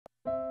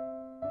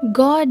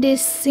God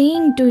is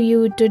saying to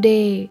you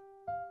today,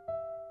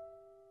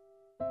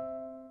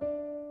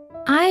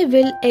 I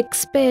will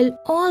expel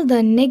all the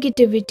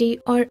negativity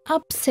or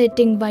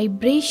upsetting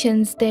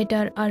vibrations that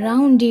are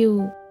around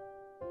you.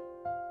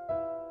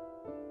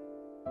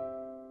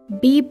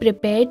 Be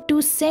prepared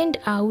to send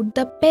out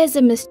the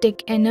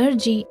pessimistic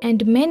energy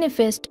and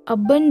manifest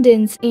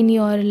abundance in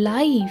your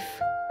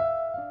life.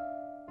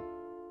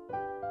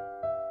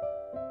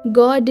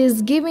 God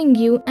is giving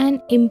you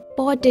an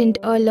important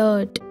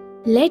alert.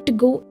 Let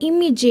go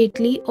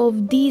immediately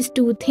of these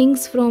two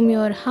things from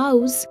your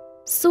house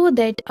so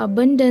that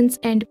abundance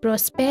and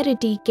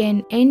prosperity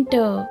can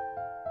enter.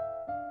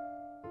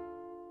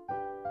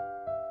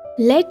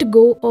 Let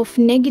go of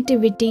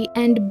negativity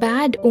and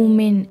bad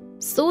omen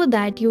so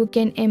that you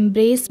can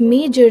embrace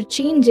major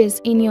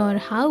changes in your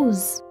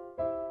house.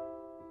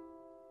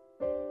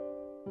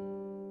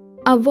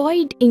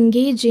 Avoid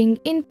engaging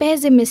in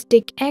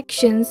pessimistic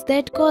actions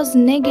that cause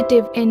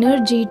negative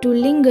energy to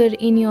linger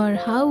in your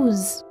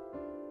house.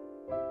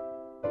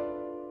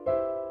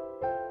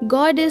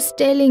 God is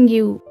telling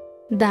you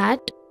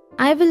that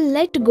I will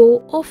let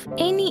go of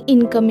any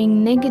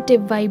incoming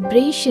negative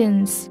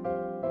vibrations.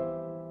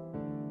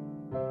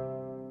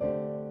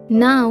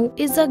 Now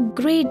is a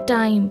great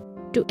time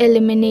to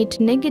eliminate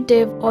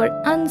negative or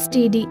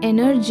unsteady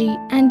energy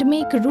and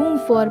make room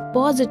for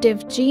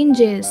positive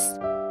changes.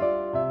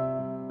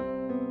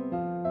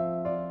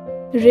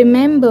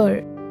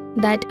 Remember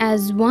that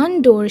as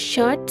one door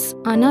shuts,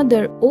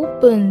 another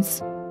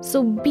opens.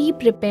 So be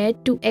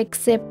prepared to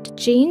accept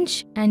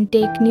change and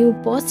take new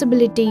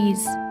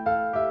possibilities.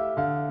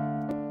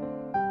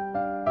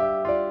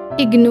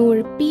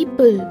 Ignore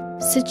people,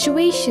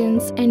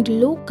 situations, and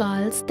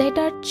locales that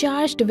are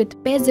charged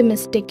with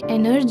pessimistic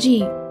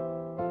energy.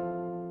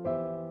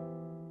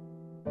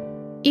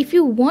 If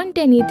you want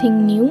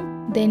anything new,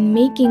 then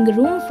making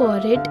room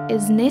for it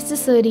is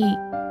necessary.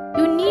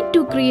 You need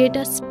to create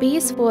a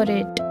space for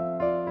it.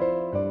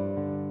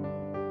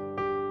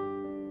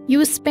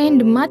 You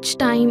spend much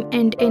time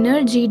and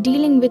energy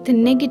dealing with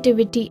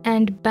negativity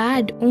and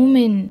bad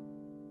omen.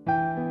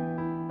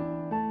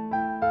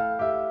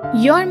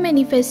 Your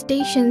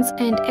manifestations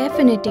and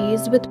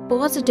affinities with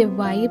positive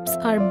vibes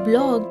are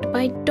blocked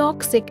by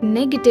toxic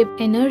negative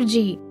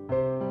energy.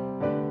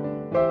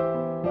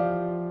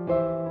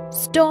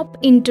 Stop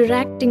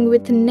interacting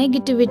with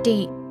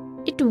negativity.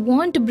 It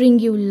won't bring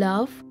you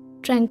love,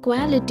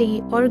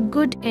 tranquility, or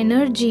good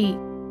energy.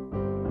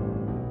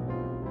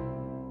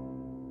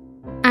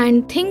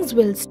 And things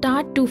will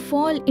start to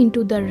fall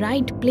into the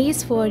right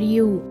place for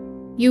you.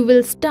 You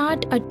will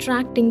start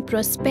attracting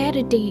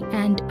prosperity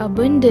and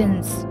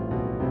abundance.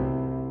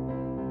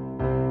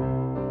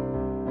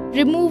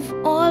 Remove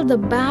all the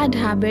bad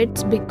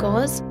habits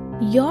because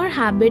your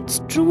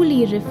habits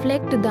truly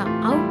reflect the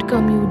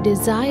outcome you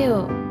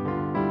desire.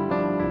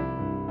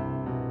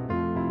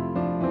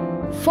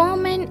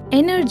 Form an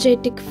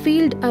energetic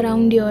field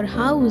around your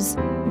house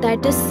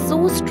that is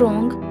so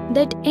strong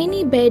that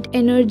any bad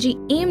energy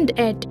aimed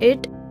at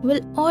it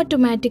will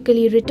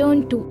automatically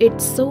return to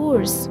its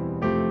source.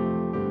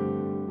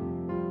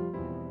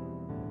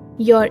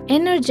 Your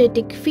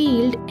energetic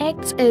field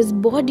acts as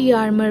body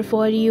armor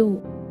for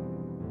you.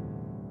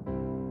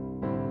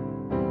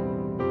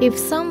 If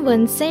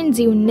someone sends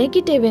you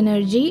negative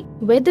energy,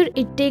 whether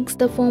it takes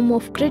the form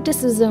of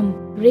criticism,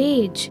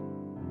 rage,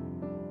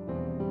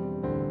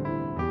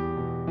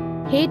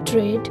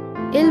 hatred,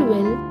 ill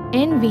will,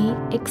 envy,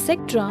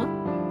 etc.,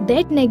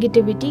 that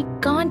negativity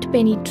can't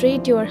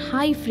penetrate your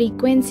high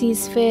frequency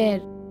sphere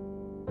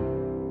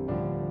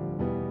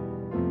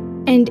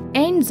and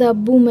ends up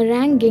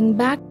boomeranging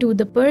back to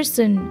the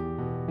person.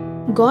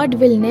 God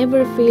will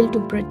never fail to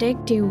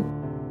protect you.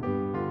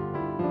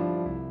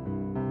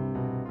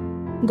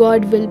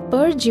 God will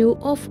purge you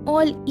of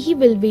all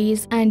evil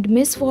ways and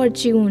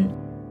misfortune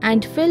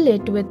and fill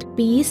it with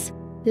peace,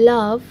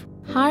 love,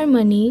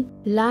 harmony,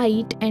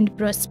 light, and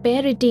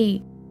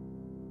prosperity.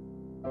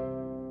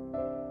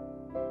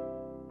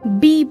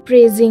 Be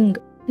praising.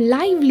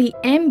 Lively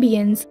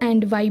ambience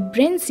and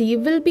vibrancy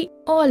will be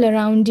all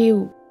around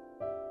you.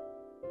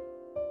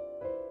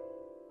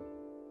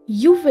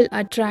 You will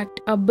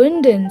attract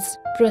abundance,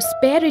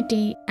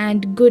 prosperity,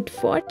 and good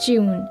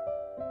fortune.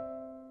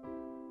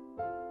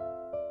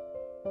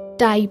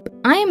 Type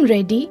I am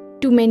ready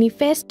to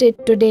manifest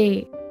it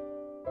today.